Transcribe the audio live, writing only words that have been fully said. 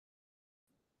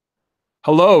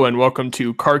Hello and welcome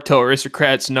to Cartel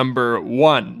Aristocrats number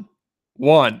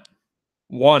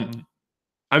 111.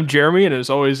 I'm Jeremy, and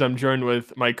as always, I'm joined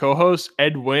with my co-host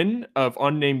Ed Wynn of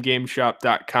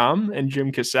UnnamedGameShop.com and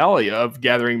Jim Casale of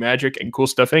Gathering Magic and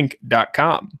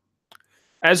CoolStuffInc.com.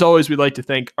 As always, we'd like to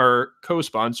thank our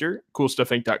co-sponsor,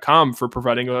 CoolStuffInc.com, for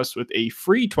providing us with a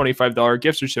free $25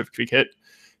 gift certificate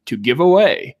to give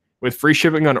away. With free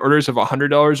shipping on orders of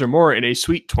 $100 or more and a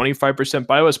sweet 25%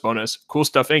 buy list bonus,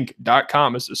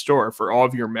 CoolStuffInc.com is the store for all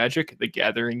of your Magic the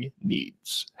Gathering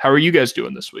needs. How are you guys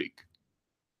doing this week?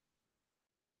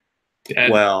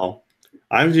 Well,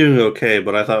 I'm doing okay,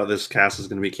 but I thought this cast was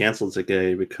going to be canceled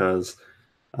today because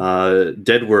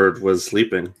Deadward was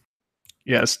sleeping.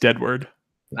 Yes, Deadward.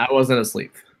 I wasn't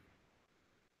asleep.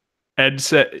 Ed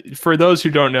said, for those who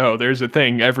don't know, there's a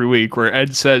thing every week where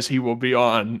Ed says he will be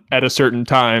on at a certain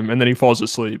time, and then he falls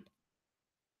asleep.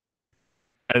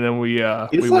 And then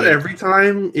it's not every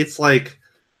time. It's like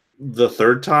the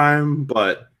third time,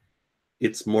 but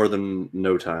it's more than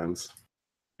no times.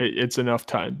 It's enough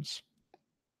times.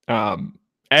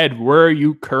 Ed, where are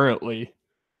you currently?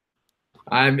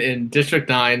 I'm in District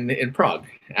 9 in Prague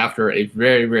after a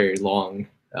very, very long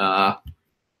flight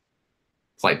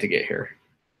to get here.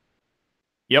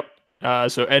 Yep.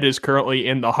 So Ed is currently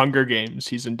in the Hunger Games.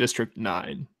 He's in District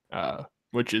 9,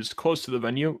 which is close to the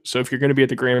venue. So if you're going to be at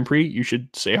the Grand Prix, you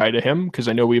should say hi to him, because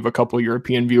I know we have a couple of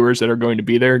European viewers that are going to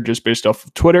be there just based off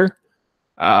of Twitter.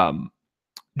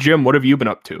 Jim, what have you been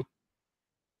up to?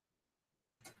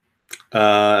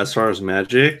 As far as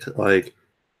Magic, like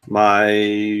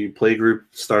my play group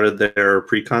started their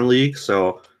pre-con league,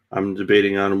 so I'm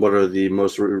debating on what are the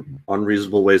most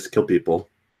unreasonable ways to kill people.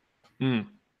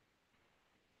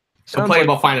 Complain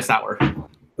about Finest Hour.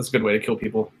 That's a good way to kill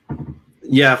people.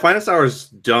 Yeah, Finest Hour is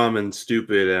dumb and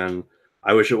stupid, and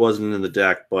I wish it wasn't in the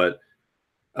deck, but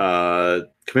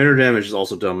Commander Damage is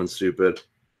also dumb and stupid.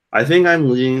 I think I'm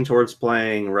leaning towards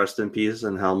playing Rest in Peace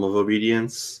and Helm of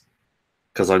Obedience,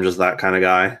 because I'm just that kind of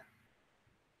guy.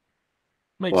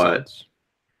 Makes sense.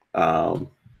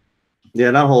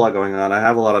 Yeah, not a whole lot going on. I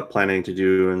have a lot of planning to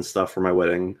do and stuff for my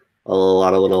wedding. A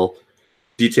lot of little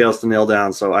details to nail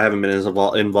down, so I haven't been as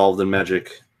involved in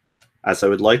Magic as I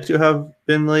would like to have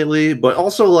been lately. But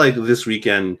also, like, this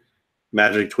weekend,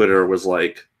 Magic Twitter was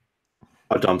like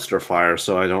a dumpster fire,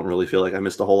 so I don't really feel like I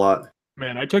missed a whole lot.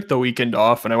 Man, I took the weekend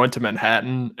off and I went to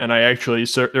Manhattan, and I actually,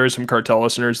 there were some Cartel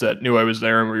listeners that knew I was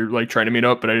there and we were like trying to meet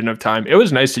up, but I didn't have time. It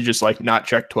was nice to just like not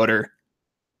check Twitter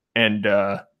and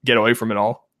get away from it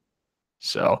all.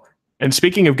 So, and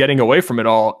speaking of getting away from it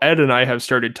all, Ed and I have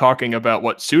started talking about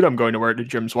what suit I'm going to wear to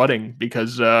Jim's wedding,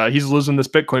 because he's losing this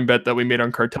Bitcoin bet that we made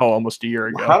on Cartel almost a year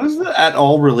ago. How does that at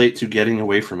all relate to getting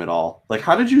away from it all? Like,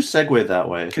 how did you segue that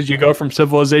way? Because you go from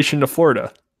civilization to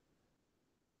Florida.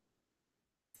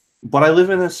 But I live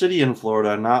in a city in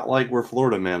Florida, not like where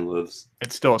Florida man lives.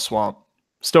 It's still a swamp.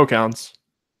 Still counts.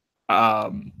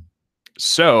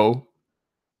 So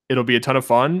it'll be a ton of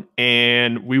fun,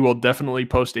 and we will definitely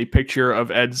post a picture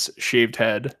of Ed's shaved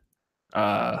head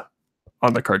on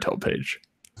the Cartel page.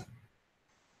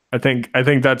 I think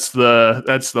that's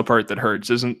the part that hurts.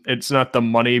 It's not the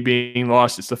money being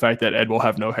lost, it's the fact that Ed will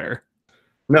have no hair.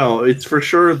 No, it's for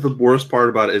sure the worst part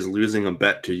about it is losing a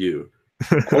bet to you.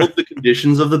 All of the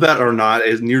conditions of the bet are not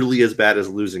as nearly as bad as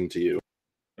losing to you.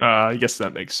 I guess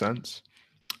that makes sense.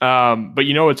 But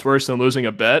you know what's worse than losing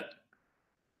a bet?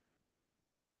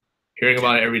 Hearing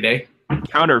about it every day.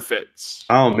 Counterfeits.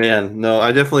 Oh man, no,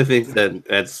 I definitely think that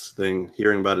Ed's thing,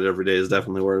 hearing about it every day, is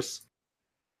definitely worse.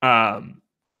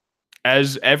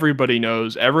 As everybody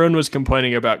knows, everyone was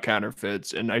complaining about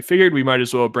counterfeits, and I figured we might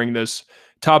as well bring this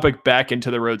topic back into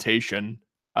the rotation.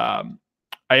 I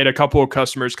had a couple of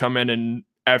customers come in, and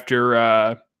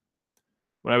after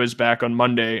when I was back on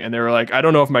Monday, and they were like, I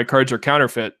don't know if my cards are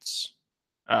counterfeits,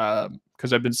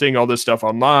 because I've been seeing all this stuff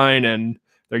online and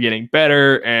they're getting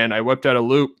better. And I whipped out a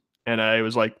loop and I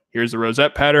was like, here's the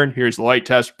rosette pattern, here's the light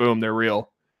test, boom, they're real.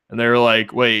 And they were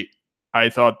like, wait, I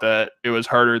thought that it was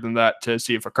harder than that to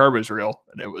see if a card was real.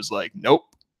 And it was like, nope.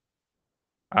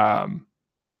 Yeah.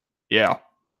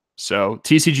 So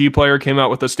TCG Player came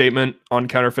out with a statement on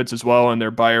counterfeits as well, and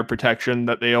their buyer protection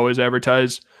that they always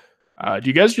advertise. Do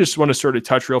you guys just want to sort of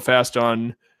touch real fast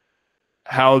on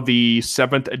how the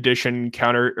 7th edition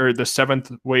the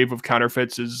 7th wave of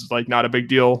counterfeits is like not a big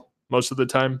deal most of the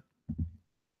time?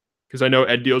 Because I know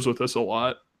Ed deals with this a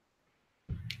lot.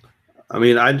 I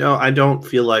mean, I don't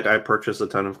feel like I purchased a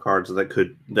ton of cards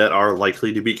that are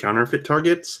likely to be counterfeit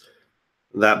targets.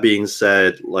 That being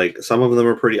said, like, some of them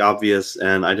are pretty obvious,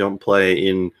 and I don't play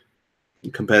in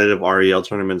competitive REL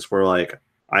tournaments where, like,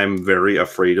 I'm very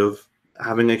afraid of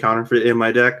having a counterfeit in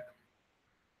my deck.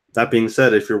 That being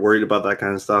said, if you're worried about that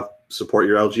kind of stuff, support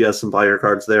your LGS and buy your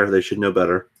cards there. They should know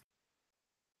better.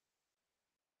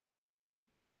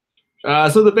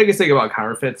 So the biggest thing about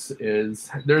counterfeits is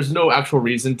there's no actual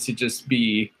reason to just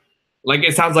be like,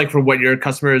 it sounds like from what your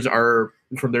customers are,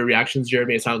 from their reactions,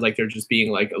 Jeremy, it sounds like they're just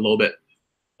being like a little bit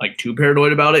like too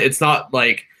paranoid about it. It's not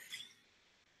like,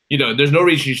 you know, there's no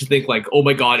reason you should think like, oh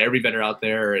my God, every vendor out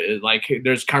there is like,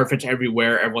 there's counterfeits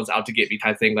everywhere, everyone's out to get me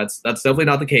type thing. That's definitely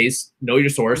not the case. Know your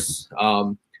source.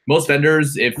 Most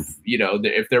vendors, if you know,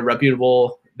 if they're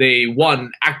reputable, they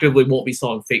actively won't be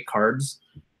selling fake cards.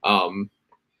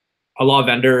 A lot of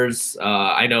vendors,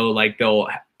 I know, like they'll,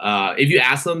 if you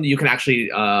ask them, you can actually,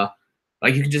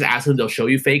 like you can just ask them, they'll show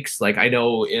you fakes. Like I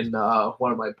know in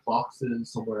one of my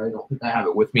boxes somewhere, I don't think I have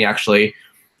it with me actually.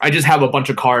 I just have a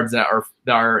bunch of cards that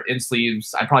are in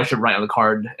sleeves. I probably should write on the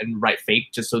card and write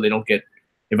fake just so they don't get,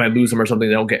 if I lose them or something,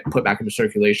 they don't get put back into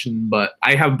circulation. But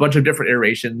I have a bunch of different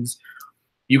iterations.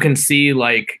 You can see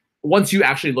like once you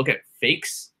actually look at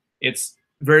fakes, it's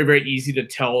very, very easy to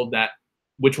tell that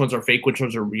which ones are fake, which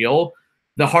ones are real.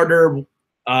 The harder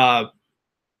problem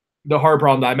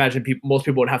that I imagine most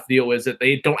people would have to deal with is that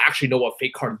they don't actually know what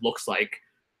fake card looks like.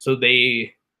 So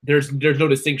there's no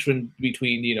distinction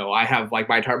between, you know, I have like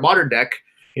my entire modern deck,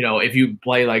 you know, if you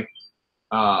play like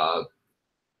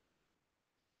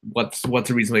what's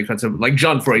a reasonably expensive, like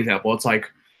Jund, for example, it's like,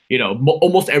 you know,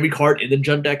 almost every card in the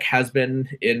Jund deck has been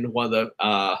in one of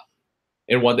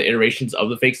the iterations of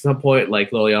the fakes at some point,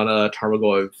 like Liliana,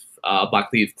 Tarmogoyf,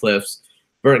 Blackleaf Cliffs,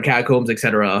 Verdant Catacombs,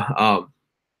 etc.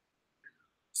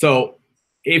 So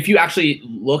if you actually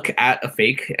look at a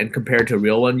fake and compare it to a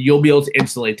real one, you'll be able to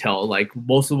instantly tell. Like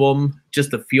most of them,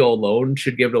 just the feel alone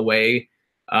should give it away.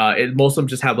 Most of them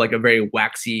just have like a very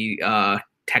waxy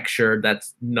texture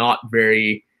that's not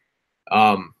very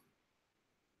hard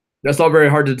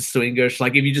to distinguish.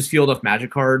 Like if you just feel enough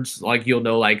Magic cards, like you'll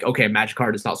know like, okay, Magic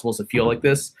card is not supposed to feel like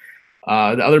this. The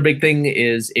other big thing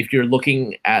is if you're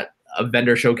looking at a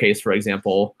vendor showcase, for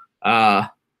example,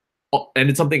 and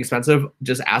it's something expensive,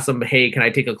 just ask them, hey, can I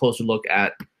take a closer look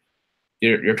at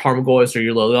your Tarmogoyfs or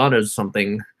your Lilianas or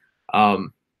something?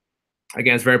 Again,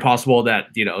 it's very possible that,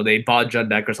 you know, they bought Jund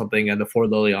deck or something and the 4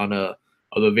 Liliana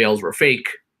of the Veils were fake,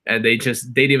 and they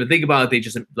didn't even think about it. They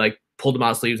just like pulled them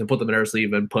out of sleeves and put them in their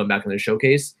sleeve and put them back in their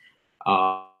showcase.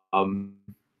 The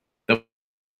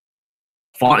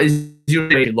font is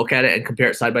usually, you look at it and compare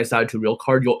it side by side to a real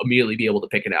card, you'll immediately be able to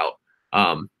pick it out.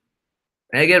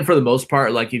 And again, for the most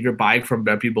part, like if you're buying from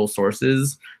reputable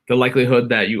sources, the likelihood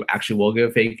that you actually will get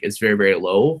a fake is very, very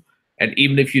low. And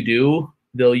even if you do,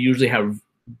 they'll usually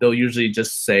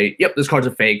just say, yep, this card's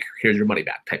a fake, here's your money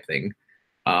back type thing.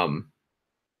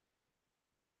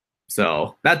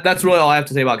 So that's really all I have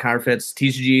to say about counterfeits.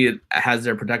 TCG has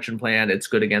their protection plan. It's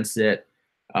good against it.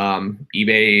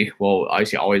 eBay will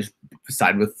obviously always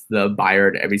side with the buyer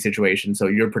in every situation, so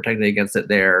you're protected against it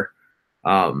there.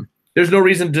 There's no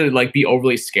reason to like be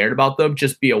overly scared about them.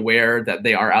 Just be aware that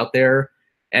they are out there.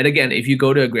 And again, if you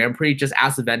go to a Grand Prix, just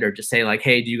ask the vendor, just say like,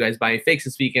 hey, do you guys buy any fakes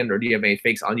this weekend, or do you have any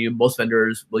fakes on you? Most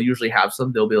vendors will usually have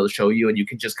some. They'll be able to show you, and you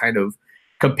can just kind of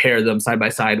compare them side by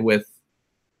side with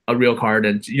a real card,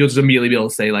 and you'll just immediately be able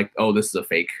to say like, oh, this is a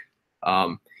fake.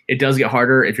 It does get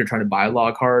harder if you're trying to buy a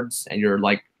lot of cards and you're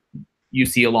like, you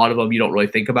see a lot of them, you don't really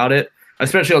think about it,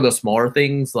 especially on the smaller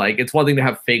things. Like it's one thing to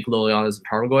have fake Lilianas and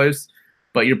Tarmogoyfs,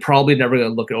 but you're probably never going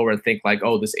to look it over and think like,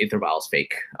 oh, this Aether Vial is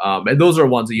fake. And those are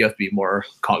ones that you have to be more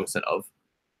cognizant of.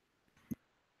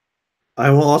 I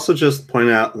will also just point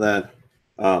out that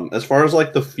as far as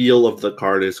like the feel of the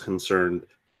card is concerned,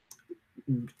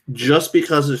 just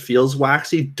because it feels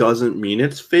waxy doesn't mean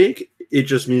it's fake. It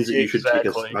just means that you should take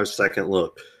a second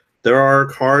look. There are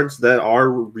cards that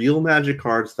are real Magic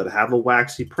cards that have a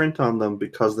waxy print on them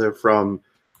because they're from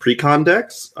pre-con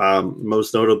decks,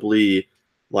 most notably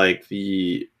like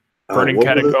the Burning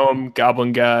Catacomb,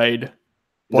 Goblin Guide,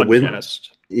 Blood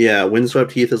Chest. Yeah,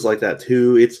 Windswept Heath is like that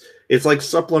too. It's like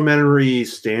supplementary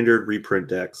standard reprint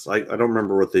decks. I don't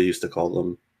remember what they used to call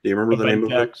them. Do you remember the name of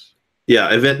them?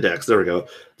 Yeah, event decks. There we go.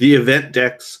 The event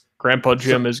decks. Grandpa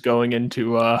Jim is going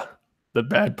into the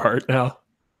bad part now.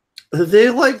 They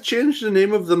like changed the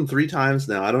name of them 3 times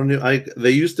now. I don't know.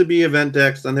 They used to be event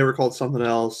decks, then they were called something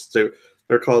else.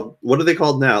 They're called, what are they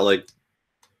called now? Like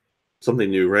something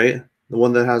new, right? The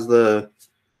one that has the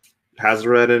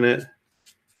Hazoret in it.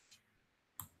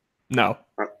 No.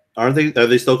 Aren't they? Are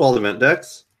they still called event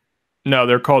decks? No,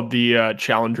 they're called the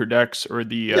Challenger decks or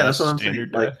the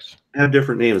standard decks. Like, have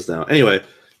different names now. Anyway,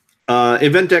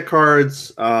 event deck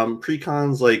cards,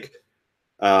 precons like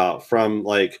from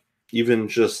like even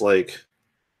just like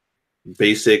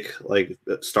basic like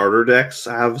starter decks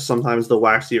have sometimes the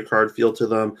waxier card feel to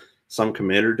them. Some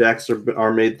commander decks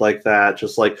are made like that.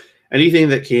 Just like anything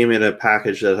that came in a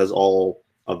package that has all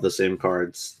of the same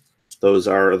cards. Those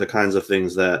are the kinds of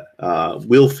things that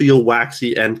will feel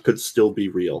waxy and could still be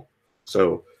real.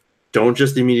 So don't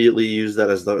just immediately use that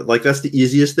as that's the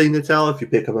easiest thing to tell. If you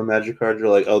pick up a Magic card, you're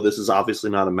like, oh, this is obviously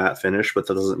not a matte finish, but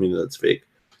that doesn't mean that it's fake.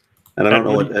 And I don't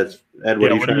know what Ed,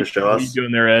 what are you trying to show us? What are you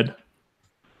doing there, Ed?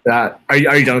 Are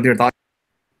you done with your thoughts?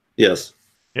 Yes.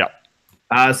 Yeah.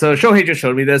 So Shohei just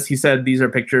showed me this. He said these are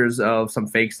pictures of some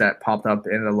fakes that popped up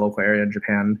in a local area in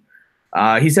Japan.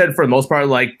 He said for the most part,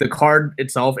 like the card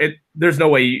itself, there's no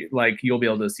way like you'll be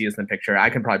able to see this in the picture. I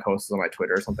can probably post this on my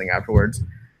Twitter or something afterwards.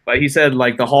 But he said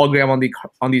like the hologram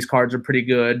on these cards are pretty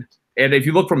good, and if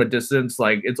you look from a distance,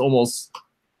 like it's almost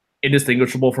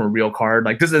indistinguishable from a real card.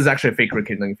 Like this is actually a fake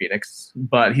Rekindling Phoenix,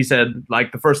 but he said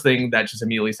like the first thing that just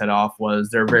immediately set off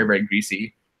was they're very, very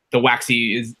greasy. The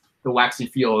waxy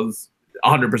feel is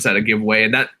 100% a giveaway,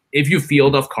 and that if you feel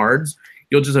enough cards,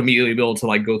 you'll just immediately be able to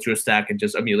like go through a stack and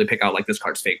just immediately pick out like this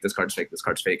card's fake, this card's fake, this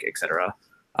card's fake, etc.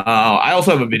 I also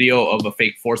have a video of a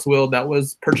fake Force Wheel that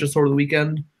was purchased over the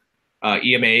weekend.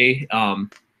 EMA.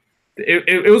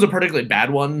 It was a particularly bad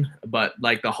one, but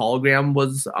like the hologram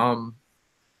was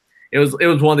it was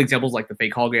one of the examples like the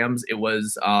fake holograms. It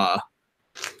was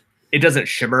it doesn't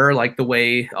shimmer like the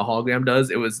way a hologram does.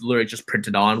 It was literally just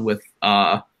printed on with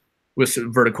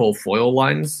vertical foil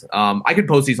lines. I could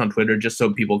post these on Twitter just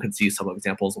so people could see some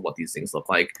examples of what these things look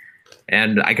like.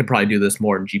 And I could probably do this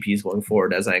more in GPs going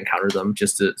forward as I encounter them,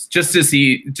 just to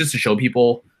show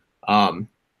people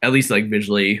at least like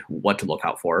visually what to look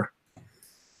out for.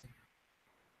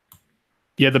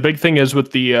 Yeah, the big thing is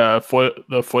with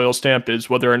the foil stamp is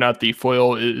whether or not the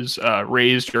foil is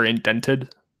raised or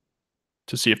indented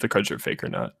to see if the cards are fake or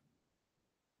not.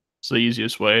 It's the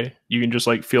easiest way. You can just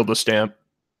like feel the stamp,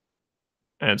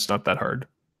 and it's not that hard.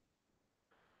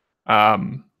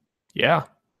 Yeah.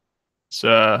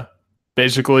 So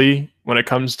basically, when it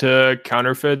comes to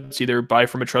counterfeits, either buy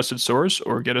from a trusted source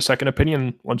or get a second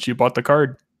opinion once you bought the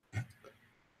card.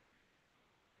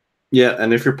 Yeah,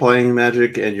 and if you're playing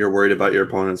Magic and you're worried about your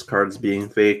opponent's cards being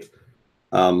fake,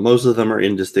 most of them are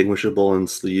indistinguishable in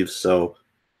sleeves, so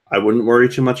I wouldn't worry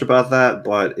too much about that.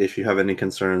 But if you have any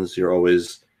concerns, you're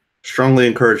always strongly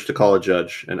encouraged to call a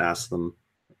judge and ask them.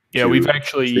 Yeah, we've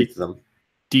actually speak to them.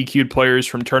 DQ'd players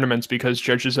from tournaments because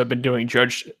judges have been doing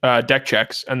deck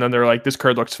checks, and then they're like, this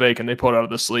card looks fake, and they pull it out of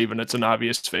the sleeve, and it's an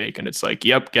obvious fake, and it's like,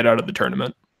 yep, get out of the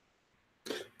tournament.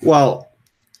 Well,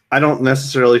 I don't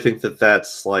necessarily think that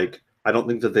that's like, I don't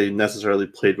think that they necessarily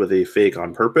played with a fake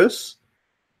on purpose,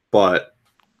 but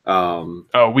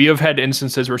we have had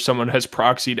instances where someone has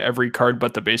proxied every card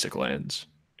but the basic lands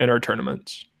in our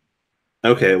tournaments.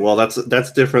 Okay, well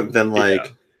that's different than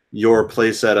like your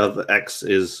playset of X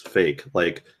is fake.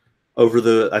 Like I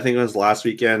think it was last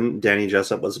weekend, Danny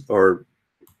Jessup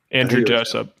Andrew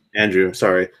Jessup. Andrew,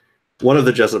 sorry. One of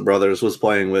the Jessup brothers was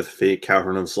playing with fake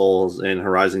Cavern of Souls and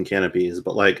Horizon Canopies,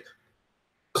 but like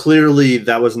clearly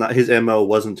that was not his MO,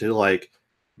 wasn't to like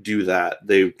do that.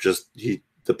 They just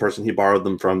the person he borrowed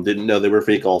them from didn't know they were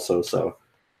fake also. So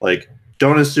like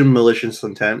don't assume malicious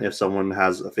intent if someone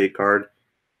has a fake card.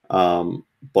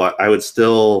 But I would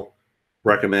still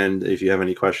recommend, if you have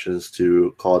any questions,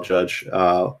 to call a judge.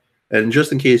 And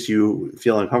just in case you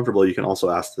feel uncomfortable, you can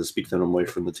also ask to speak them away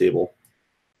from the table.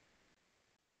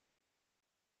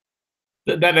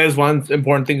 That is one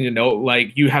important thing to note.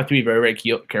 Like, you have to be very,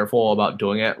 very careful about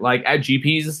doing it. Like, at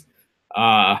GPs,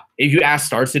 if you ask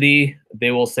Star City, they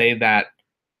will say that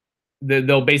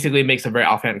they'll basically make some very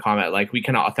offhand comment, like, we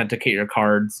cannot authenticate your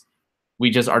cards. We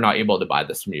just are not able to buy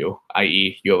this from you,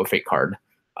 i.e., you have a fake card.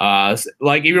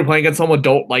 Like, if you're playing against someone,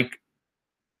 don't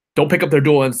pick up their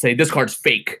duel and say, this card's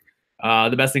fake.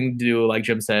 The best thing to do, like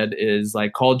Jim said, is,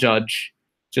 like, call judge.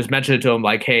 Just mention it to him,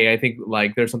 like, hey, I think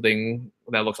like there's something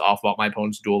that looks off about my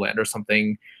opponent's dual land or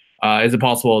something. Is it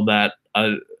possible that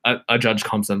a judge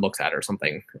comes and looks at it or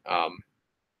something?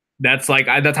 That's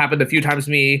happened a few times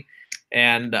to me,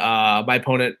 and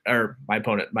the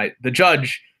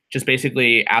judge just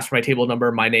basically asked for my table number,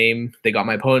 my name. They got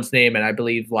my opponent's name, and I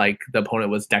believe like the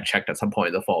opponent was deck checked at some point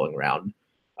in the following round.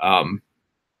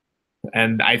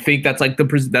 And I think that's like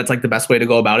the best way to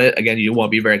go about it. Again, you want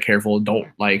to be very careful. Don't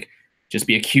like.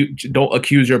 Don't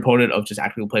accuse your opponent of just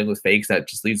actively playing with fakes. That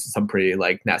just leads to some pretty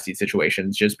like nasty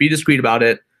situations. Just be discreet about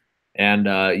it, and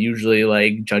usually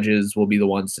like judges will be the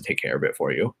ones to take care of it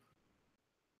for you.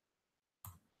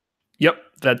 Yep,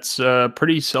 that's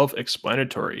pretty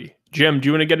self-explanatory. Jim, do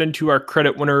you want to get into our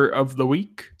credit winner of the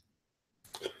week?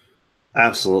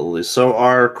 Absolutely. So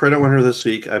our credit winner this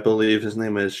week, I believe his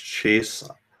name is Chase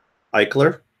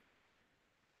Eichler.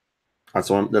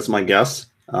 That's my guess.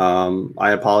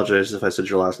 I apologize if I said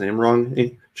your last name wrong,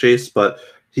 Chase, but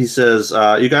he says,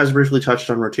 you guys briefly touched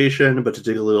on rotation, but to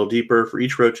dig a little deeper, for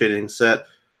each rotating set,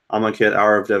 Amonkhet,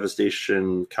 Hour of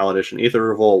Devastation, Kaladesh, and Aether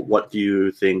Revolt, what do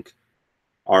you think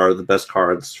are the best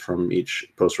cards from each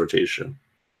post-rotation?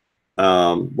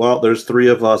 Well, there's 3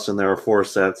 of us, and there are 4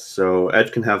 sets, so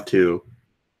Ed can have 2.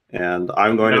 And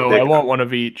I'm going to pick... I want one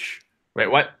of each. Wait,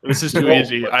 what? This is too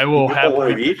easy. I will have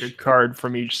one of pick a each? card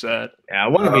from each set. Yeah,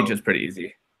 one of each is pretty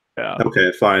easy. Yeah.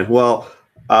 Okay, fine. Well,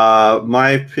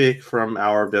 my pick from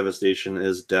Hour of Devastation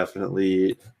is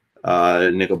definitely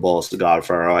Nicobolus the God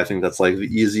Pharaoh. I think that's like the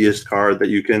easiest card that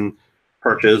you can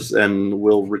purchase and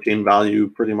will retain value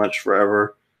pretty much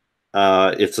forever.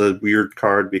 It's a weird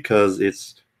card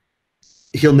because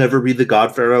he'll never be the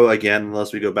God Pharaoh again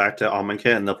unless we go back to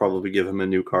Amonkhet, and they'll probably give him a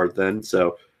new card then.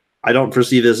 So I don't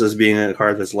foresee this as being a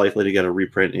card that's likely to get a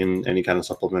reprint in any kind of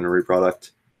supplementary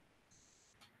product.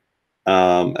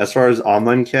 As far as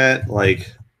Amonkhet, like,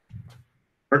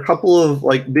 there are a couple of,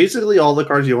 like, basically all the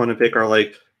cards you want to pick are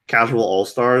like casual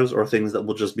all-stars or things that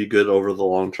will just be good over the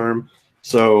long term.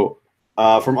 So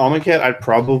from Amonkhet, I'd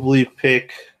probably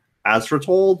pick As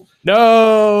Foretold.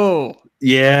 No.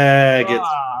 Yeah,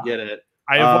 get it.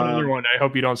 I have one other one. I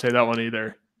hope you don't say that one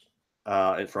either.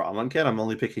 And for Amonkhet, I'm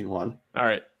only picking one. All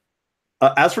right.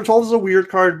 As Foretold is a weird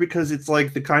card because it's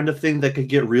like the kind of thing that could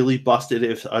get really busted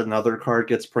if another card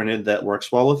gets printed that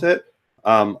works well with it.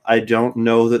 I don't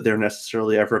know that they're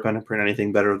necessarily ever going to print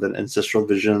anything better than Ancestral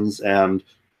Vision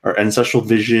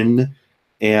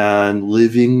and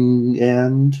Living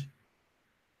End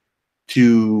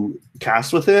to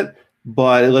cast with it,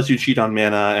 but it lets you cheat on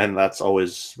mana, and that's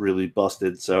always really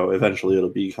busted. So eventually it'll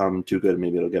become too good.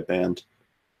 Maybe it'll get banned.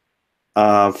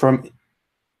 From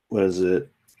what is it?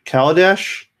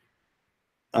 Kaladesh,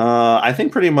 I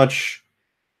think pretty much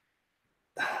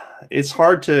it's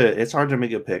hard to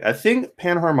make a pick. I think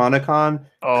Panharmonicon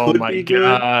could be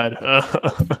good,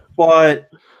 but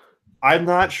I'm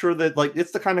not sure that, like, it's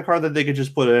the kind of card that they could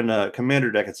just put in a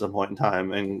commander deck at some point in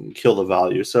time and kill the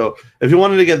value. So if you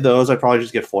wanted to get those, I'd probably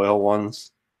just get foil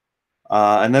ones.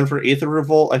 And then for Aether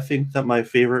Revolt, I think that my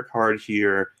favorite card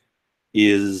here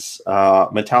is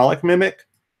Metallic Mimic.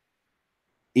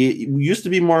 It used to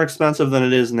be more expensive than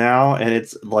it is now, and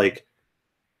it's like,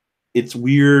 it's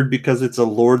weird because it's a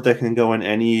lord that can go in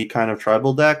any kind of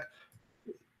tribal deck.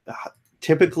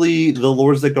 Typically, the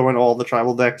lords that go in all the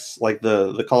tribal decks, like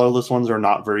the colorless ones, are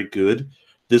not very good.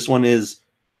 This one is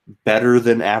better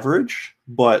than average,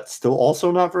 but still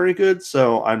also not very good,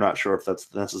 so I'm not sure if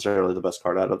that's necessarily the best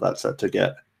card out of that set to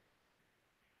get.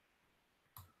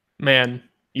 Man,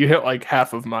 you hit like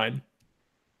half of mine.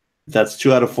 That's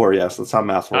 2 out of 4, yes. That's how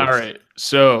math works. All right.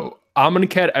 So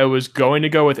Amonkhet, I was going to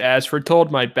go with As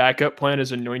Foretold. My backup plan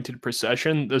is Anointed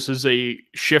Procession. This is a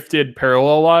shifted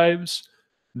Parallel Lives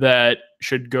that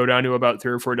should go down to about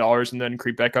 $3 or $4 and then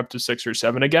creep back up to 6 or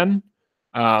 7 again.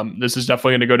 This is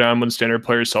definitely going to go down when standard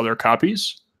players sell their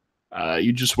copies.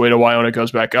 You just wait a while and it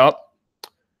goes back up.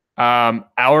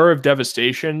 Hour of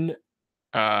Devastation.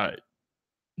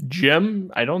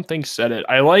 Jim, I don't think said it.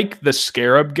 I like the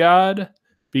Scarab God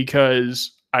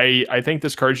because I think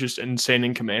this card's just insane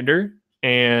in Commander,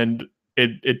 and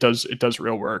it does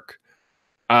real work.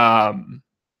 So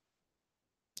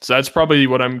that's probably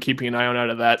what I'm keeping an eye on out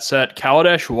of that set.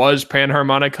 Kaladesh was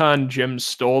Panharmonicon. Jim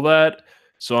stole that,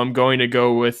 so I'm going to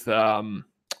go with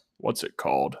what's it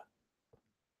called?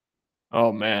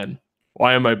 Oh man,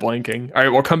 why am I blanking? All right,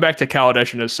 we'll come back to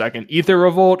Kaladesh in a second. Aether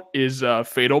Revolt is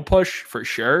Fatal Push for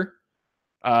sure.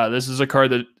 This is a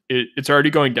card that it's already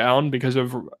going down because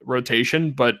of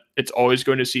rotation, but it's always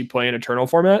going to see play in Eternal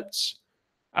formats.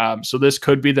 So this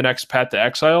could be the next Path to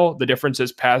Exile. The difference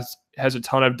is Path has a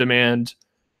ton of demand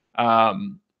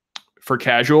for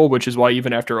casual, which is why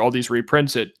even after all these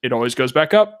reprints, it always goes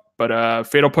back up. But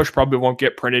Fatal Push probably won't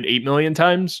get printed 8 million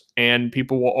times, and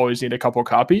people will always need a couple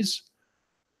copies.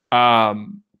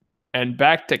 And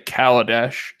back to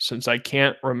Kaladesh, since I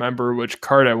can't remember which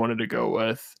card I wanted to go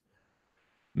with.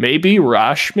 Maybe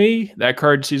Rashmi. That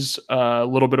card sees a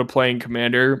little bit of play in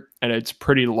Commander, and it's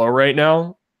pretty low right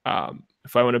now.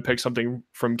 If I want to pick something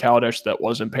from Kaladesh that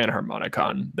wasn't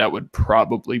Panharmonicon, that would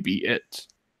probably be it.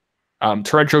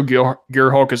 Torrential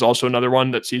Gearhulk is also another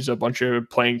one that sees a bunch of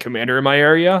playing Commander in my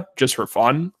area just for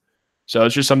fun. So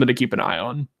it's just something to keep an eye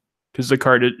on because the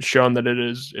card has shown that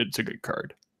it's a good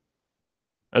card.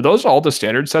 Are those all the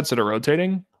standard sets that are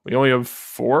rotating? We only have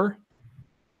 4?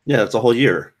 Yeah, it's a whole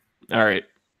year. All right.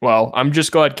 Well, I'm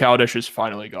just glad Kaladesh is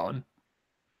finally gone.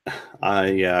 I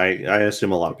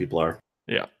assume a lot of people are.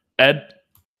 Yeah. Ed?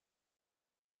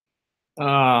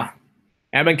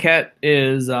 Amonkhet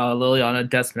is Liliana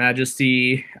Death's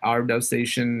Majesty. Our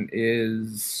Devastation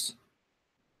is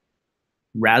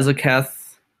Razaketh.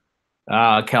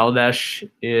 Kaladesh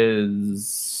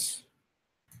is.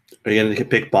 Are you going to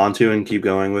pick Bantu and keep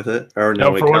going with it? Or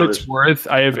No, wait, for what Kaladesh- it's worth,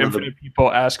 I have another- infinite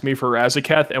people ask me for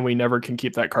Razaketh, and we never can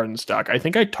keep that card in stock. I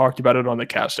think I talked about it on the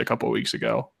cast a couple weeks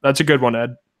ago. That's a good one,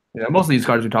 Ed. Yeah, most of these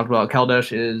cards we talked about.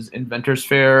 Kaladesh is Inventor's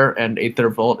Fair, and Aether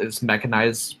Vault is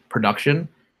Mechanized Production.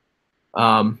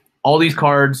 All these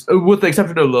cards, with the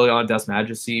exception of Liliana Death's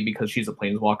Majesty, because she's a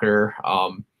Planeswalker,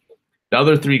 the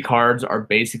other three cards are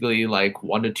basically like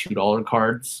 $1 to $2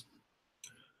 cards.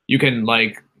 You can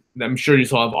like, I'm sure you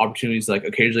still have opportunities to like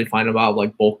occasionally find them out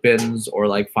like bulk bins or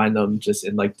like find them just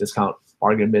in like discount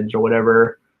bargain bins or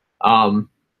whatever.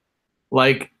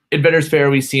 Like Inventor's Fair,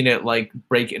 we've seen it like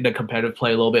break into competitive play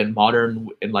a little bit in Modern,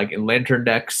 in like in Lantern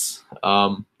decks.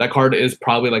 That card is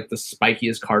probably like the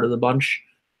spikiest card of the bunch.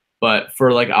 But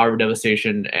for like Our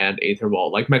Devastation and Aether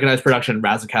Vault, like Mechanized Production and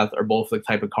Razaketh are both the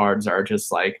type of cards that are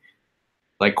just like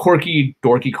quirky,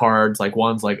 dorky cards. Like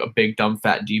one's like a big dumb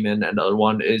fat demon, and the other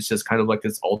one is just kind of like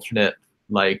this alternate,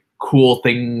 like cool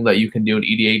thing that you can do in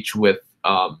EDH with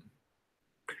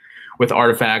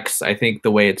artifacts. I think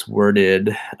the way it's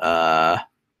worded,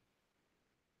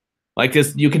 like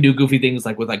this, you can do goofy things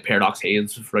like with like Paradox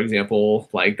Haze, for example.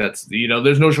 Like that's, you know,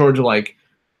 there's no shortage of like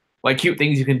cute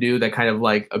things you can do that kind of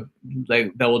like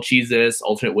that will cheese this.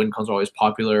 Alternate win comes are always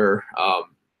popular.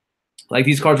 Like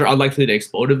these cards are unlikely to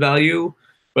explode in value,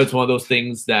 but it's one of those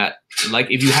things that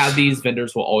like if you have these,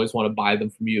 vendors will always want to buy them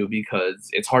from you because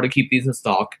it's hard to keep these in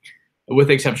stock. With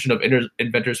the exception of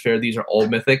Inventor's Fair, these are all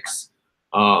mythics.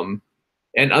 And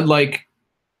unlike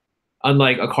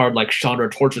a card like Chandra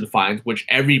Torture Defiance, which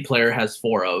every player has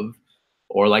 4 of,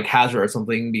 or like Hazard or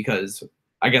something, because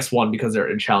I guess 1, because they're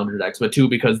in Challenger decks, but 2,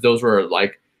 because those were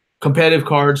like competitive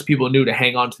cards. People knew to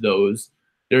hang on to those.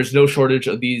 There's no shortage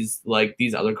of these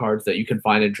other cards that you can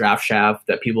find in Draft Shaft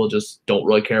that people just don't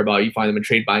really care about. You find them in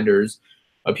trade binders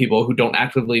of people who don't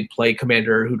actively play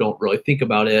Commander, who don't really think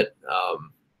about it,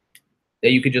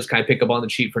 that you can just kind of pick up on the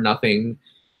cheap for nothing.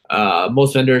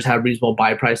 Most vendors have reasonable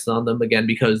buy prices on them, again,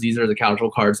 because these are the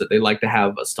casual cards that they like to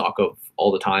have a stock of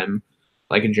all the time.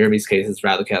 Like in Jeremy's case, it's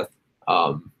Razaketh.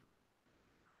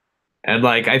 And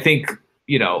like, I think,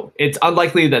 you know, it's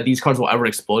unlikely that these cards will ever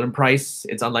explode in price.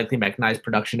 It's unlikely Mechanized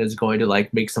Production is going to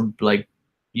like make some like,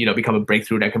 you know, become a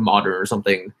breakthrough deck in Modern or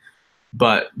something.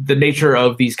 But the nature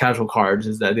of these casual cards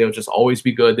is that they'll just always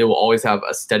be good. They will always have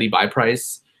a steady buy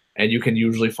price, and you can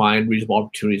usually find reasonable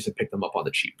opportunities to pick them up on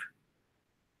the cheap.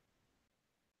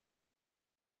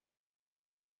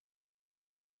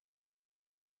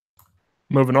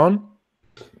 Moving on.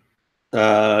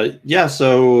 Yeah,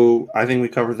 so I think we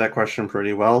covered that question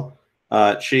pretty well.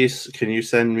 Chase, can you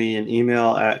send me an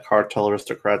email at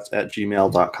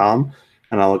cartelaristocrats@gmail.com,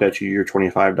 and I'll get you your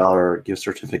 $25 gift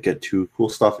certificate to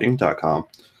coolstuffinc.com.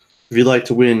 If you'd like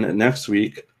to win next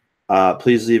week,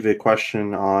 please leave a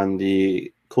question on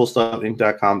the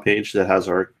coolstuffinc.com page that has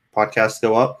our podcast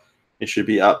go up. It should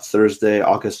be up Thursday,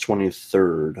 August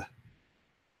 23rd.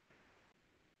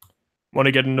 Want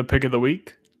to get into pick of the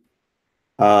week?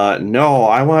 No,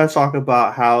 I want to talk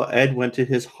about how Ed went to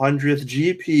his 100th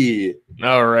GP.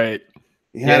 All right.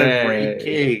 He had a great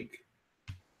cake.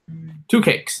 2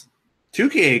 cakes. 2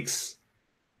 cakes.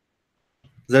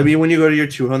 Does that mean when you go to your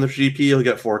 200th GP, you'll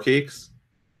get 4 cakes?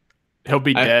 He'll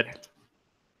be dead.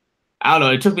 I don't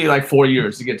know. It took me like 4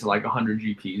 years to get to like 100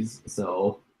 GPs.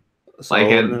 So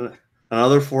like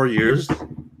another 4 years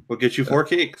will get you 4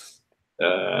 cakes.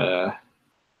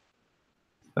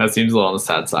 That seems a little on the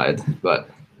sad side, but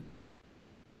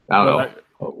I don't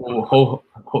know.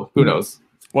 Who knows?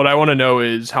 What I want to know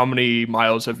is how many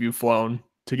miles have you flown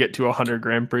to get to 100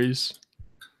 Grand Prix? So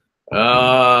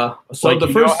like, the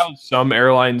you first, know how some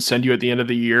airlines send you at the end of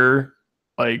the year,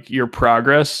 like your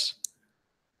progress.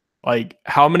 Like,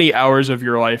 how many hours of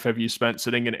your life have you spent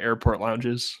sitting in airport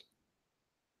lounges?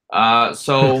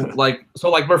 So my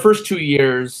first 2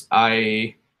 years,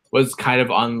 I was kind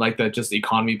of on like just the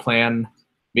economy plan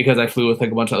because I flew with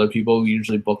like a bunch of other people who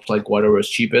usually booked like whatever was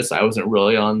cheapest. I wasn't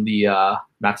really on the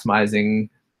maximizing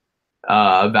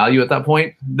value at that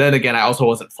point. Then again, I also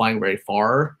wasn't flying very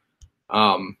far.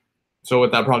 So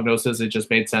with that prognosis, it just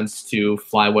made sense to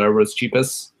fly whatever was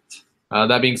cheapest.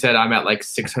 That being said, I'm at like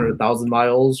 600,000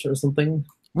 miles or something.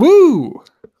 Woo!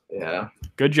 Yeah.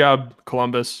 Good job,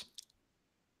 Columbus.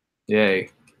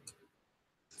 Yay.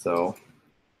 So,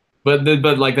 but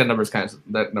like that number's kind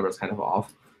of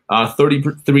off.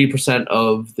 33%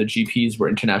 of the GPs were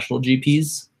international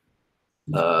GPs.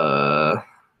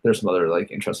 There's some other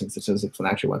like interesting statistics when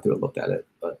I actually went through and looked at it,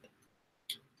 but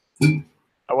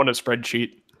I want a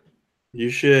spreadsheet. You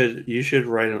should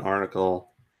write an article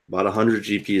about 100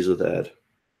 GPs with Ed.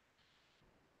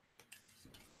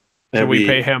 Can we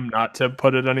pay him not to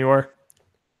put it anywhere?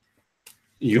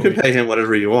 You can pay him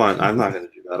whatever you want. I'm not going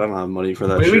to do that. I don't have money for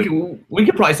that. We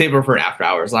could probably save her for after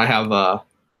hours. I have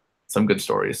some good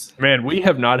stories. Man, we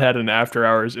have not had an after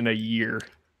hours in a year.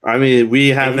 I mean, we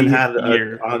haven't had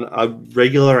a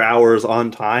regular hours on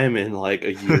time in like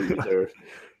a year either.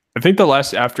 I think the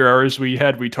last after hours we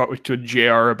talked to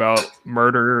JR about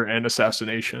murder and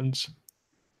assassinations.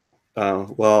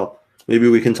 Well, maybe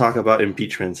we can talk about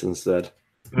impeachments instead.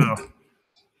 Oh.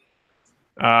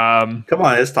 Come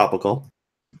on, it's topical.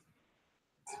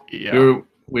 Yeah.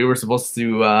 We were supposed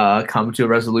to come to a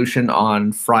resolution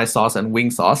on fry sauce and wing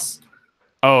sauce.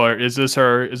 Oh, is this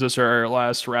our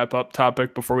last wrap up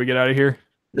topic before we get out of here?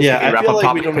 Yeah, I feel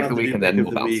like we don't have to do pick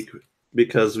of the week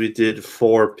because we did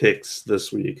 4 picks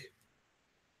this week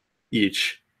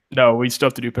each. No, we still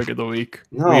have to do pick of the week.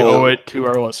 No. We owe it to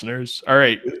our listeners. All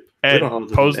right. Ed,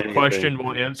 pose the anything. question.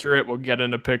 We'll answer it. We'll get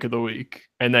into pick of the week.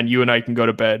 And then you and I can go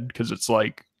to bed because it's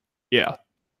like, 2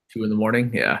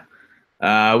 a.m.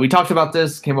 Yeah. We talked about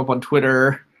this, came up on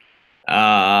Twitter.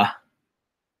 And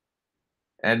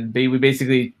we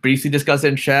basically briefly discussed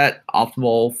in chat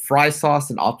optimal fry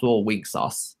sauce and optimal wing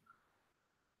sauce.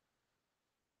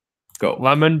 Go.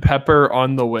 Lemon pepper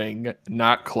on the wing.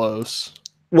 Not close.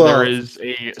 Well, there is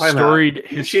a storied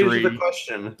history. You changed the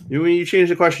question. When you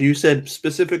changed the question, you said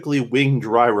specifically wing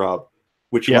dry rub,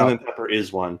 which lemon pepper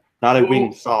is one, not a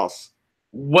wing sauce.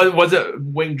 What was it?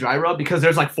 Wing dry rub? Because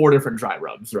there's like 4 different dry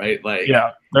rubs, right? Like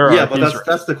there are. Yeah, but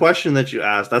that's the question that you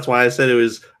asked. That's why I said it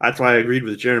was. That's why I agreed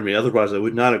with Jeremy. Otherwise, I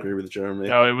would not agree with Jeremy.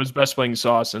 No, it was best wing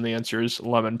sauce, and the answer is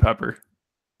lemon pepper.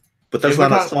 But that's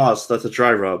not a sauce. That's a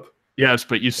dry rub. Yes,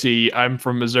 but you see, I'm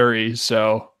from Missouri,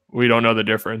 so we don't know the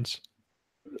difference.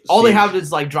 All they have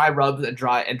is like dry rubs and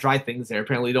dry things there.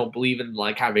 Apparently, don't believe in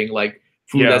like having like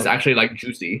food that's actually like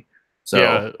juicy. So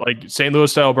yeah, like St.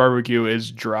 Louis style barbecue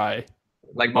is dry,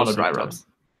 like most dry rubs.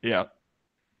 Yeah.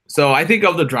 So I think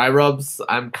of the dry rubs,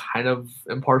 I'm kind of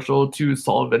impartial to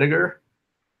salt and vinegar.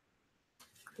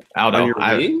 I don't know. On your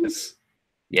wings?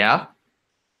 Yeah.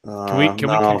 Can we kick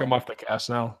them off the cast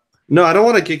now? No, I don't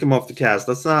want to kick them off the cast.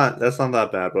 That's not that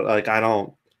bad. But like, I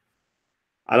don't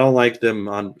like them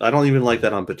on. I don't even like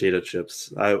that on potato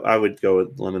chips. I would go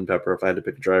with lemon pepper if I had to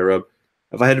pick a dry rub.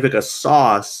 If I had to pick a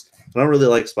sauce, I don't really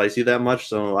like spicy that much,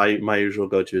 so my usual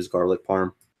go-to is garlic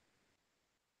parm.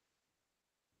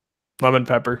 Lemon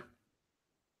pepper.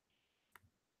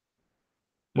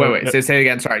 Wait. Say it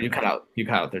again. Sorry, you cut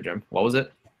out there, Jim. What was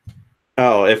it?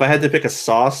 Oh, if I had to pick a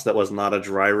sauce that was not a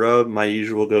dry rub, my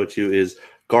usual go-to is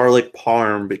garlic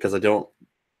parm because I don't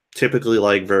typically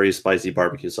like very spicy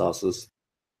barbecue sauces.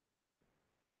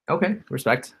 Okay,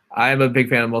 respect. I'm a big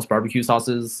fan of most barbecue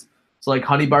sauces. So like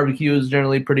honey barbecue is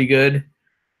generally pretty good.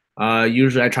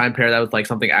 Usually I try and pair that with like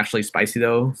something actually spicy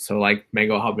though. So like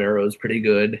mango habanero is pretty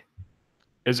good.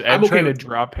 Is Ed trying to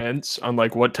drop hints on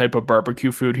like what type of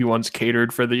barbecue food he wants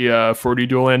catered for the 40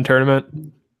 Dual Land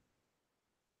tournament?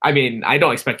 I mean, I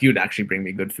don't expect you to actually bring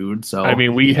me good food. So I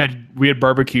mean, we had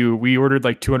barbecue. We ordered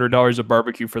like $200 of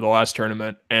barbecue for the last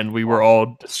tournament, and we were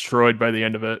all destroyed by the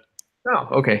end of it. Oh,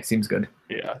 okay, seems good.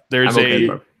 Yeah,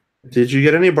 Did you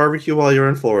get any barbecue while you were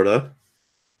in Florida?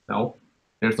 No,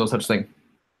 there's no such thing.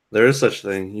 There is such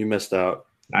thing. You missed out.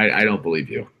 I don't believe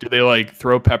you. Do they like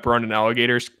throw pepper on an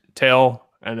alligator's tail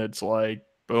and it's like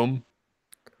boom?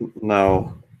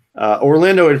 No.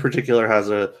 Orlando in particular has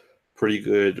a pretty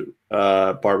good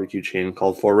barbecue chain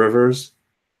called Four Rivers.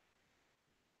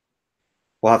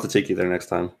 We'll have to take you there next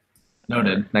time.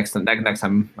 Noted. Next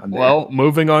time. I'm there. Well,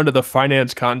 moving on to the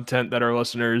finance content that our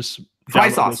listeners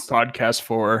download this podcast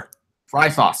for. Fry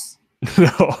sauce.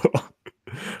 No.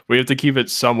 We have to keep it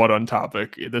somewhat on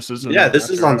topic. This is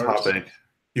on topic.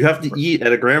 You have to eat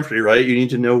at a Grand Prix, right? You need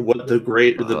to know what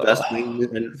the best wing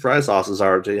and fry sauces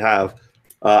are to have.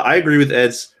 I agree with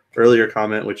Ed's earlier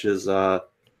comment, which is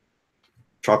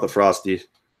chocolate frosty.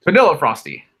 Vanilla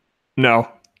frosty. No.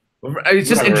 It's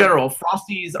just in general.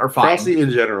 Frosties are fine. Frosty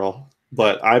in general,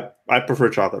 but I prefer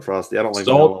chocolate frosty. I don't like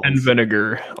salt and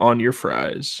vinegar on your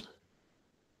fries.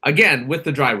 Again, with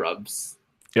the dry rubs.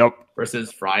 Yep.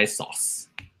 Versus fry sauce.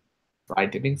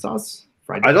 Fried dipping sauce?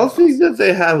 I don't think that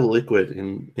they have liquid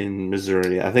in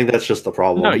Missouri. I think that's just the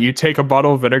problem. No, you take a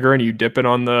bottle of vinegar and you dip it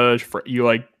on you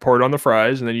like pour it on the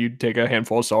fries, and then you take a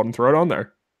handful of salt and throw it on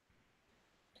there.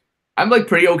 I'm like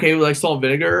pretty okay with like salt and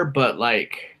vinegar, but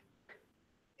like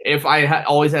if I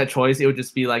always had a choice, it would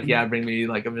just be like, yeah, bring me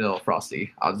like a vanilla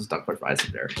frosty. I'll just duck my fries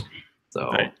in there. So,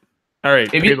 All right.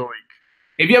 if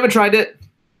you haven't tried it,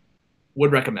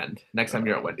 would recommend next time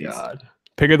you're at Wendy's. God.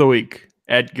 Pick of the week.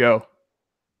 Ed, go.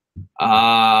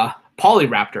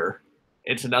 Polyraptor.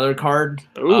 It's another card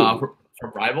for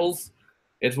rivals.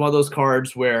 It's one of those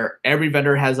cards where every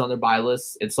vendor has on their buy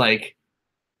list. It's like,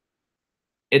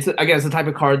 it's the type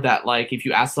of card that like if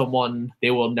you ask someone,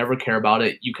 they will never care about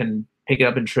it. You can pick it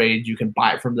up in trade. You can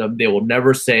buy it from them. They will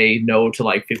never say no to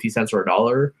like 50 cents or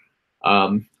 $1.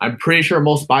 I'm pretty sure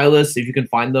most buy lists, if you can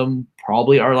find them,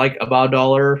 probably are like about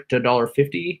 $1 to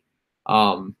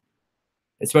 $1.50.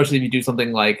 Especially if you do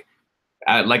something like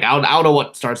I don't know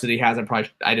what Star City has.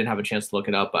 I didn't have a chance to look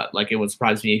it up, but like it would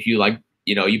surprise me if you like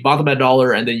you bought them at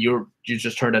 $1 and then you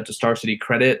just turned it to Star City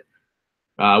credit.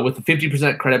 With the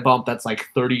 50% credit bump, that's like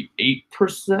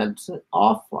 38%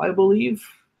 off, I believe.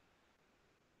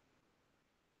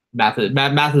 Math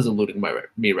is eluding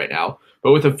me right now.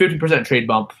 But with a 50% trade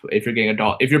bump, if you're getting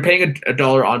if you're paying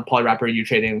 $1 on Polyraptor, you're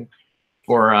trading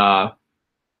for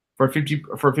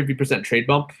 50% trade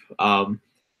bump.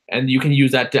 And you can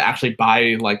use that to actually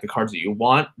buy like the cards that you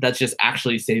want. That's just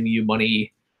actually saving you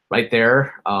money right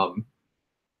there.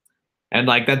 And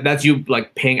like that's you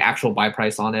like paying actual buy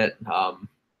price on it.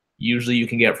 Usually you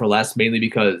can get it for less, mainly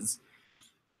because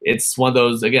it's one of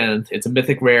those, again, it's a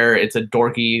mythic rare, it's a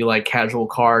dorky like casual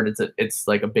card, it's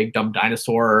like a big dumb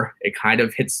dinosaur. It kind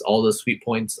of hits all the sweet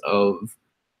points of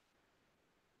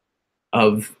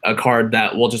a card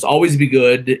that will just always be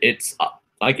good. It's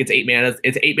like it's 8 mana.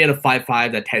 It's 8 mana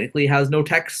 5/5 that technically has no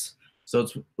text. So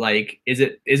it's like, is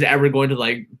it ever going to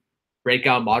like break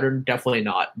out Modern? Definitely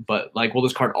not. But like, will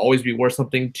this card always be worth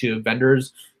something to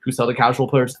vendors who sell to casual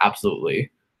players?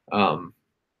 Absolutely.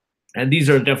 And these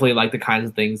are definitely like the kinds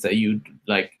of things that you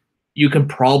can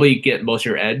probably get most of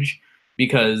your edge,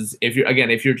 because if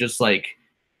you're just like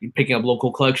picking up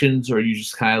local collections or you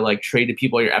just kind of like trade to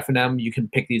people at your F&M, you can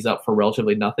pick these up for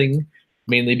relatively nothing,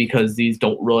 mainly because these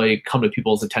don't really come to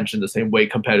people's attention the same way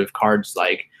competitive cards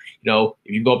like, if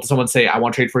you go up to someone and say, I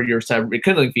want to trade for your 7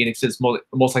 Rekindling Phoenixes,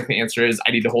 most likely the answer is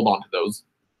I need to hold on to those.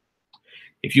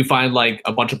 If you find like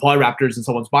a bunch of Polyraptors in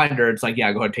someone's binder, it's like,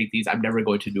 yeah, go ahead and take these. I'm never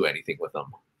going to do anything with them.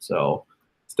 So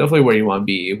it's definitely where you want to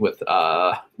be with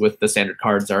the standard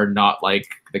cards. They're not like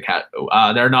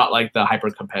they're not like the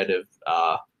hyper competitive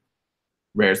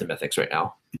rares and mythics right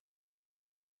now.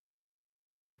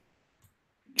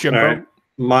 Jimbo. All right.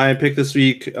 My pick this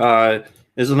week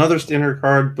is another standard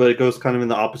card, but it goes kind of in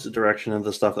the opposite direction of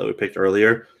the stuff that we picked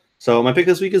earlier. So my pick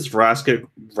this week is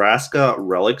Vraska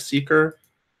Relic Seeker.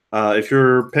 If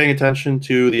you're paying attention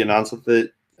to the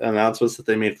announcements that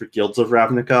they made for Guilds of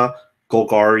Ravnica,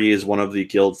 Golgari is one of the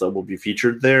guilds that will be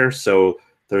featured there. So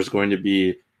there's going to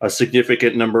be a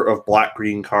significant number of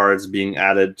black-green cards being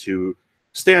added to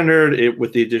Standard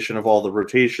with the addition of all the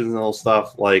rotations and all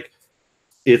stuff. Like,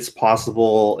 it's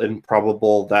possible and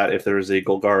probable that if there's a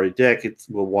Golgari deck, it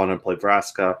will want to play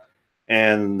Vraska,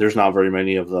 and there's not very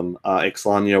many of them.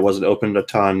 Ixalan wasn't opened a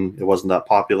ton. It wasn't that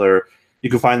popular. You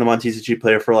can find them on TCG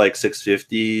Player for like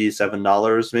 $6.50,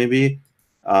 $7 maybe.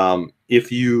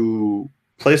 If you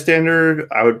play Standard,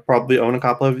 I would probably own a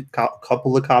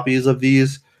couple of copies of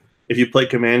these. If you play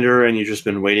Commander and you've just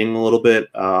been waiting a little bit,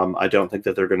 I don't think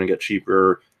that they're going to get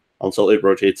cheaper until it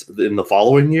rotates in the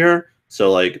following year. So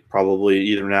like probably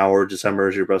either now or December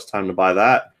is your best time to buy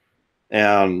that.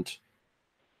 And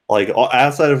like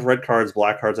outside of red cards,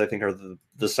 black cards I think are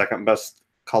the second best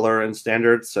color in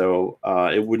Standard. So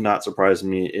it would not surprise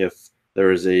me if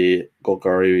there is a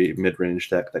Golgari mid-range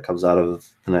deck that comes out of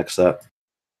the next set.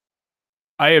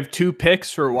 I have 2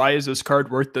 picks for why is this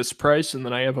card worth this price, and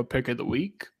then I have a pick of the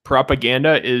week.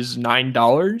 Propaganda is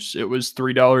 $9. It was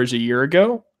 $3 a year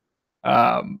ago.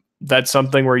 That's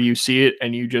something where you see it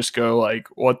and you just go like,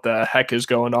 what the heck is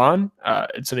going on?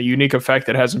 It's a unique effect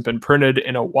that hasn't been printed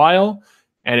in a while,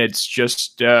 and it's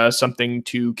just something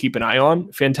to keep an eye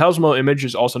on. Phantasmal Image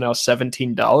is also now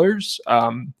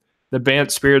 $17. The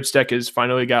Bant Spirits deck has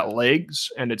finally got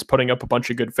legs, and it's putting up a bunch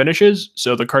of good finishes.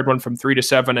 So the card went from 3 to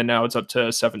 7, and now it's up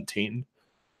to 17.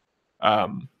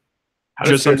 How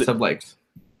does Spirits have legs?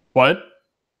 What?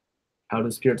 How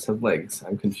does Spirits have legs?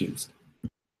 I'm confused.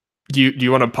 Do you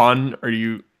want a pun, or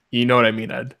you know what I mean,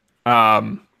 Ed?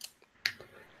 Wow,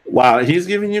 he's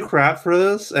giving you crap for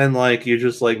this, and like you're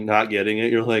just like not getting it.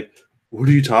 You're like, what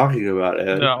are you talking about,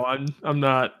 Ed? No, I'm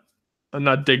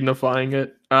not dignifying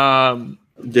it.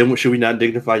 Then should we not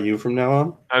dignify you from now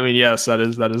on? I mean, yes, that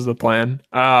is the plan.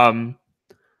 On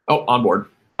board.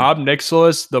 Ob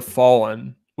Nixilis, the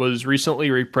Fallen, was recently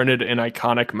reprinted in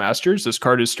Iconic Masters. This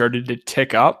card has started to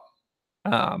tick up.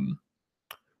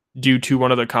 due to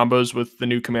one of the combos with the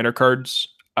new commander cards.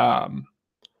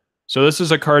 So this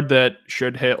is a card that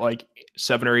should hit like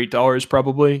 $7 or $8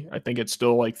 probably. I think it's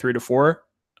still like $3 to $4.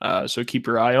 So keep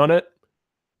your eye on it.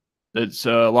 It's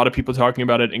a lot of people talking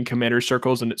about it in commander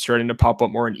circles, and it's starting to pop up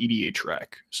more in EDH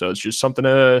rec. So it's just something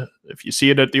to, if you see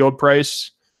it at the old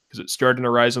price, because it's starting to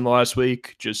rise in the last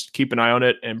week, just keep an eye on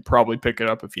it and probably pick it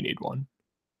up if you need one.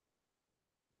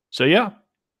 So yeah,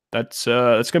 that's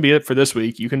gonna be it for this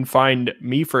week. You can find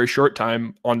me for a short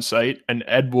time on site, and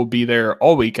Ed will be there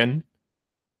all weekend.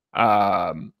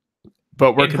 But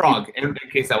where in Prague, in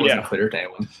case that wasn't clear to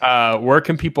anyone. Where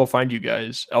can people find you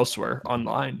guys elsewhere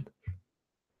online?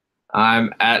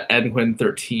 I'm at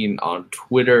Edwin13 on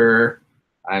Twitter.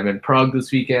 I'm in Prague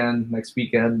this weekend. Next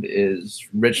weekend is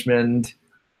Richmond.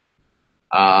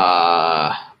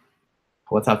 What's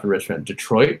after Richmond?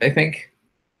 Detroit, I think.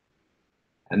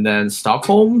 And then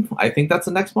Stockholm. I think that's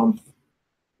the next month.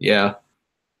 Yeah.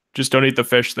 Just don't eat the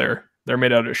fish there. They're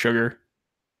made out of sugar.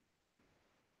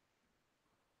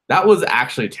 That was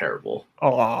actually terrible.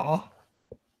 Aww.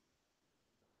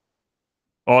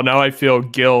 Oh, now I feel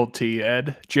guilty,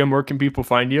 Ed. Jim, where can people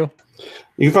find you?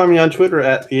 You can find me on Twitter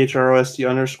at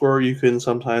PHROST_. You can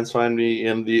sometimes find me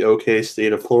in the OK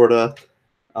state of Florida.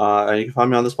 And you can find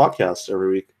me on this podcast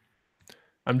every week.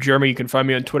 I'm Jeremy. You can find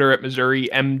me on Twitter at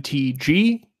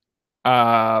MissouriMTG.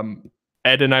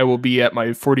 Ed and I will be at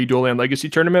my 40 Dual Land Legacy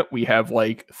tournament. We have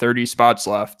like 30 spots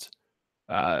left,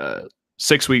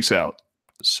 6 weeks out.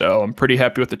 So I'm pretty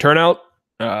happy with the turnout.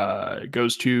 It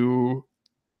goes to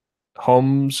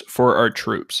Homes for Our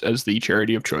Troops as the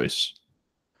charity of choice.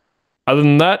 Other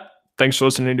than that, thanks for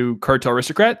listening to Cartel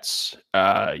Aristocrats.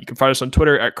 You can find us on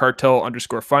Twitter at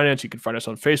Cartel_Finance. You can find us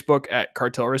on Facebook at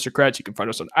Cartel Aristocrats. You can find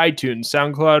us on iTunes,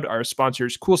 SoundCloud, our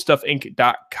sponsors,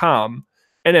 CoolStuffInc.com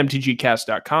and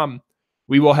MTGcast.com.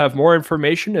 We will have more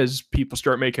information as people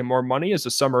start making more money as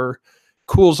the summer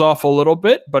cools off a little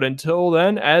bit. But until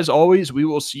then, as always, we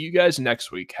will see you guys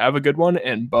next week. Have a good one,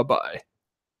 and bye-bye.